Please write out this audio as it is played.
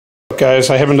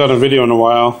guys? I haven't done a video in a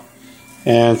while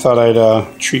and thought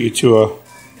I'd treat you to a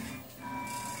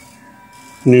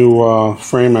new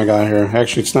frame I got here.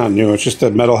 Actually, it's not new. It's just a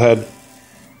metalhead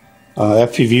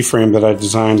FPV frame that I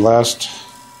designed last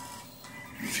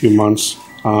few months.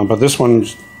 But this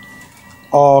one's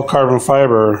all carbon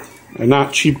fiber, and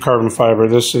not cheap carbon fiber.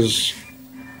 This is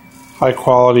high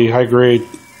quality, high grade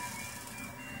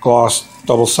gloss,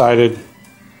 double-sided,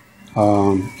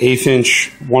 1/8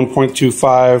 inch,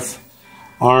 1.25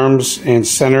 arms and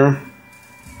center,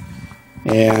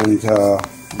 and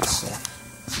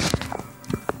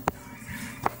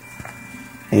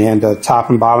top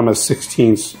and bottom is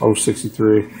 16ths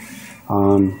 063.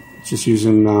 Just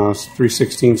using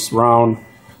 3/16 round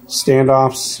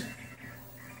standoffs,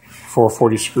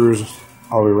 440 screws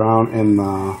all the way around, and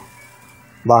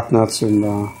lock nuts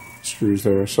and screws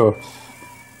there. So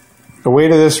the weight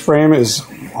of this frame is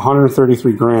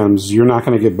 133 grams. You're not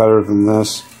going to get better than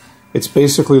this. It's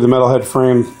basically the metalhead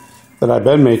frame that I've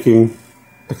been making,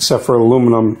 except for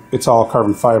aluminum. It's all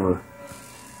carbon fiber.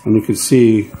 And you can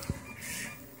see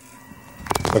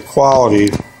the quality.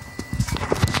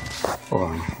 Hold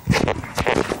on.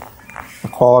 The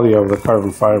quality of the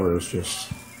carbon fiber is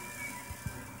just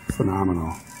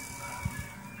phenomenal.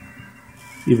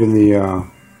 Even the,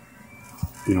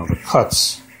 the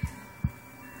cuts.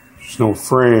 There's no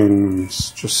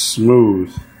frings, just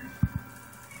smooth.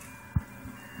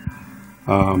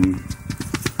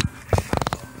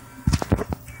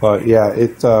 But yeah,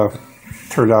 it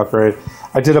turned out great.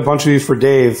 I did a bunch of these for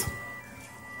Dave,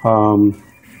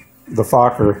 the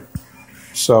Fokker,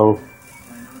 so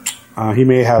he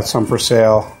may have some for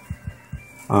sale.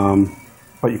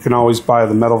 But you can always buy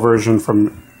the metal version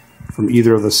from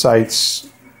either of the sites,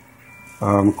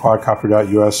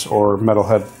 quadcopter.us or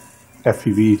Metalhead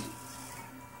FPV,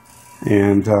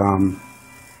 and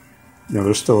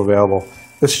they're still available.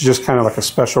 This is just kind of like a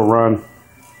special run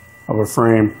of a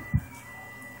frame.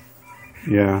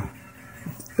 Yeah,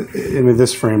 I mean,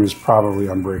 this frame is probably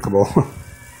unbreakable.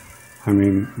 I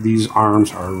mean, these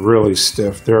arms are really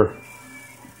stiff. They're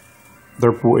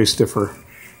way stiffer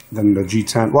than the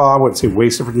G10. Well, I wouldn't say way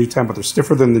stiffer than G10, but they're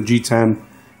stiffer than the G10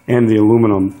 and the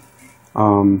aluminum.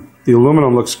 The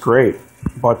aluminum looks great,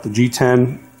 but the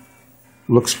G10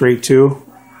 looks great too,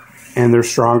 and they're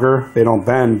stronger. They don't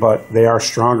bend, but they are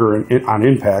stronger on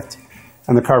impact.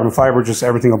 And the carbon fiber, just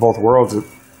everything of both worlds, is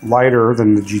lighter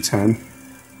than the G10,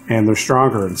 and they're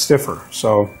stronger and stiffer.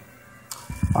 So,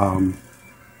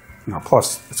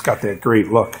 plus it's got that great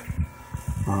look.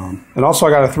 And also, I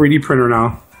got a 3D printer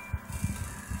now.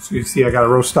 So you see, I got a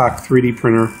row stock 3D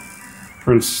printer.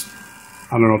 Prints,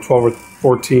 I don't know, 12 or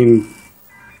 14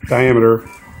 diameter,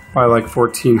 probably like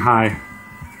 14 high.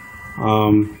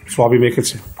 So I'll be making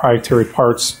some proprietary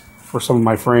parts for some of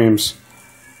my frames,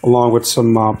 along with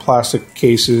some plastic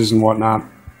cases and whatnot.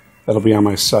 That'll be on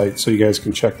my site, so you guys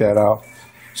can check that out.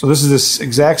 So this is this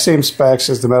exact same specs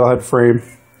as the metalhead frame.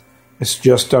 It's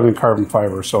just done in carbon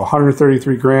fiber. So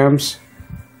 133 grams.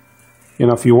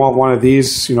 If you want one of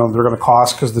these, they're going to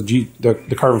cost, because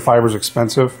the carbon fiber is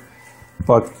expensive.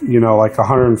 But like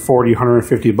 140,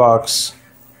 150 bucks.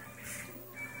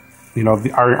 I'm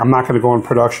not going to go in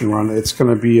production run. It's going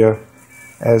to be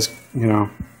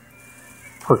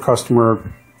per customer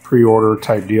pre-order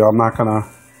type deal. I'm not going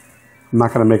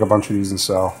to make a bunch of these and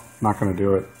sell. I'm not going to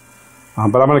do it.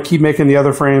 But I'm going to keep making the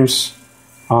other frames.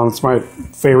 It's my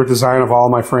favorite design of all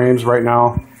my frames right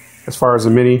now. As far as a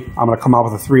mini, I'm going to come out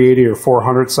with a 380 or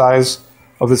 400 size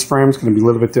of this frame. It's going to be a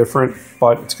little bit different,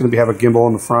 but it's going to have a gimbal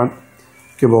in the front,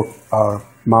 gimbal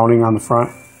mounting on the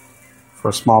front for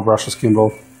a small brushless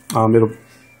gimbal.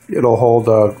 It'll hold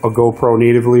a GoPro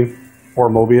natively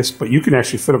or Mobius, but you can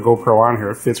actually fit a GoPro on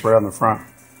here. It fits right on the front.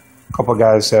 A couple of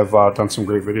guys have done some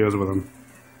great videos with them.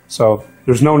 So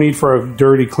there's no need for a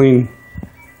dirty, clean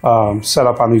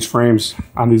setup on these frames,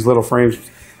 on these little frames.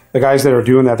 The guys that are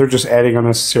doing that, they're just adding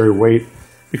unnecessary weight,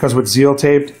 because with Zeal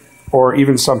tape or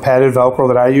even some padded Velcro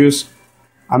that I use,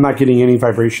 I'm not getting any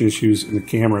vibration issues in the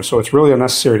camera. So it's really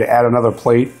unnecessary to add another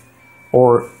plate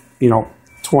or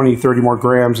 20, 30 more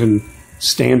grams in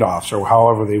standoffs or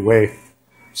however they weigh.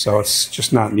 So it's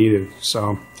just not needed.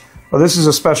 So, but this is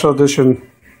a special edition,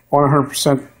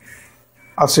 100%,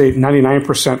 I'd say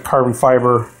 99% carbon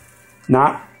fiber,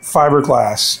 not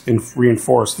fiberglass and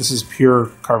reinforced. This is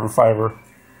pure carbon fiber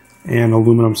and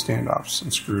aluminum standoffs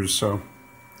and screws. So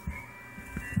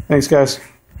thanks, guys.